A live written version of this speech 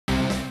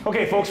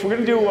Okay, folks, we're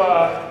going to do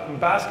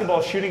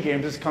basketball shooting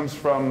games. This comes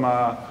from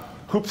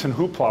Hoops and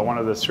Hoopla, one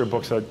of the SIR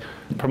books that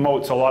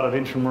promotes a lot of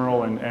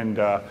intramural and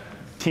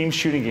team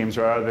shooting games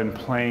rather than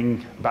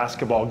playing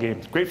basketball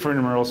games. Great for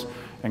intramurals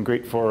and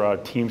great for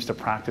teams to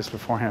practice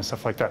beforehand,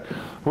 stuff like that.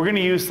 We're going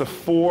to use the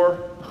 4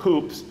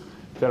 hoops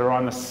that are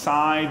on the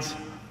sides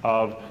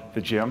of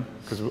the gym,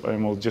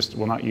 and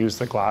we'll not use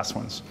the glass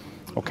ones.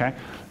 Okay,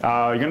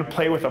 you're going to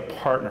play with a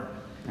partner.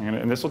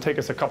 And this will take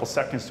us a couple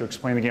seconds to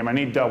explain the game. I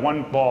need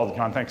 1 ball,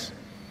 John, thanks.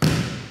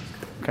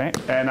 Okay,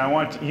 and I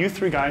want you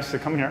 3 guys to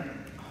come here.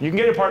 You can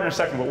get your partner in a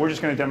second, but we're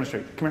just going to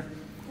demonstrate. Come here.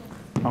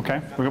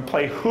 Okay, we're going to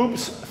play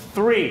Hoops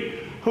 3.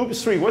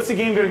 Hoops 3, what's the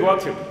game going to go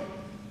up to?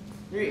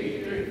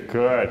 3.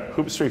 Good,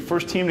 Hoops 3,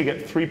 first team to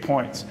get 3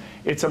 points.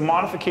 It's a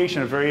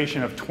modification, a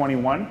variation of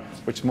 21,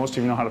 which most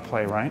of you know how to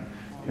play, right?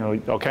 You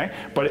know, okay,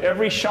 but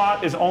every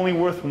shot is only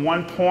worth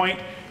 1 point.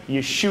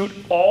 You shoot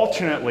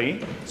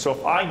alternately, so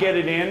if I get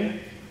it in,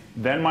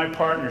 then my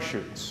partner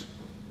shoots.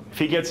 If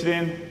he gets it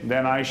in,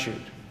 then I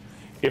shoot.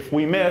 If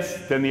we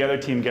miss, then the other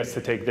team gets to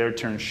take their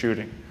turn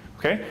shooting.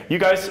 Okay? You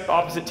guys,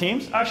 opposite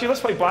teams. Actually, let's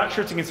play black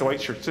shirts against the white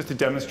shirts just to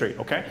demonstrate,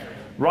 okay?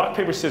 Rock,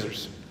 paper,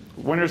 scissors.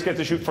 Winners get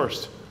to shoot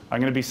first.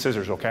 I'm going to be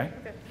scissors, okay?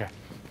 Okay.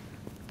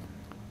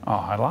 Oh,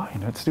 I lied.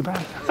 That's too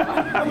bad.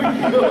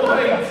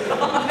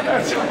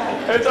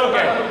 It's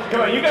okay.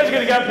 Come on, you guys are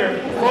going to get up here.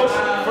 Close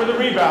for the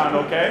rebound,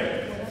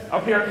 okay?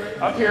 Up here,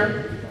 up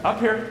here, up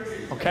here,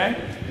 okay?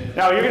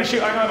 Now you're going to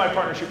shoot. I'm going to let my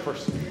partner shoot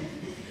first.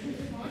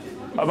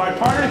 My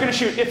partner is going to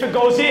shoot. If it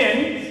goes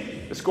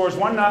in, the score is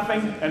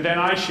 1-0, and then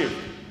I shoot.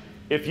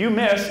 If you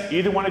miss,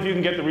 either one of you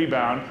can get the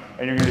rebound,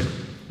 and you're going to,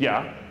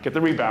 get the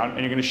rebound,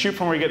 and you're going to shoot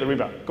from where you get the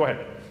rebound. Go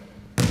ahead.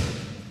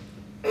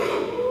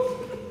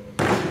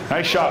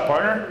 Nice shot,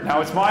 partner. Now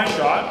it's my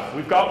shot.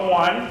 We've got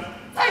 1.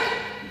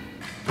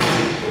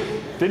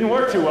 Didn't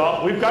work too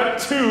well. We've got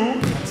 2.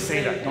 Don't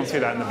say that. Don't say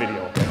that in the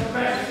video.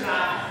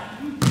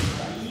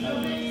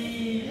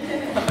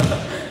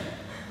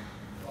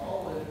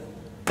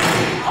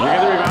 You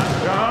get the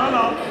rebound.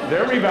 No.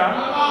 Their rebound.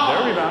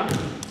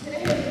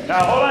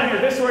 Now, hold on here.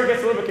 This is where it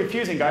gets a little bit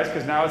confusing, guys,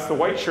 because now it's the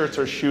white shirts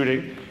are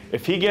shooting.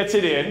 If he gets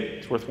it in,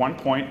 it's worth 1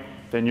 point,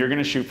 then you're going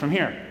to shoot from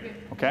here.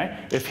 Okay?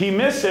 If he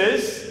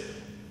misses,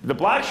 the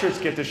black shirts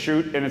get to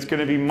shoot, and it's going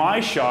to be my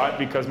shot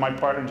because my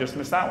partner just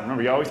missed that one.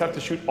 Remember, you always have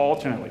to shoot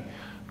alternately.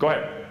 Go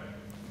ahead.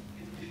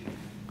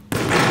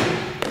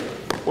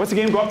 What's the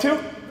game go up to?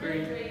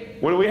 3.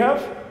 What do we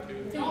have?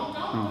 2.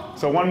 Oh.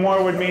 So 1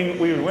 more would mean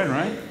we would win,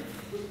 right?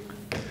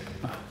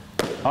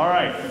 All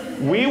right.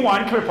 We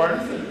won. Come here,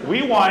 partner.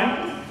 We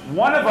won.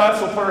 One of us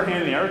will put our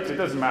hand in the air. It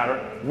doesn't matter.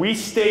 We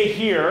stay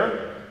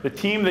here. The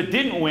team that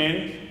didn't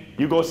win,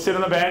 you go sit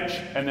on the bench,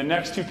 and the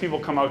next 2 people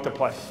come out to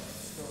play.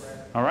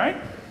 All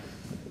right?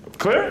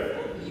 Clear?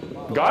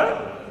 Got it?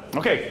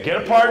 Okay.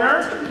 Get a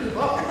partner.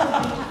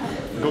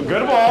 Go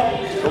get a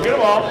ball. Go get a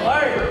ball.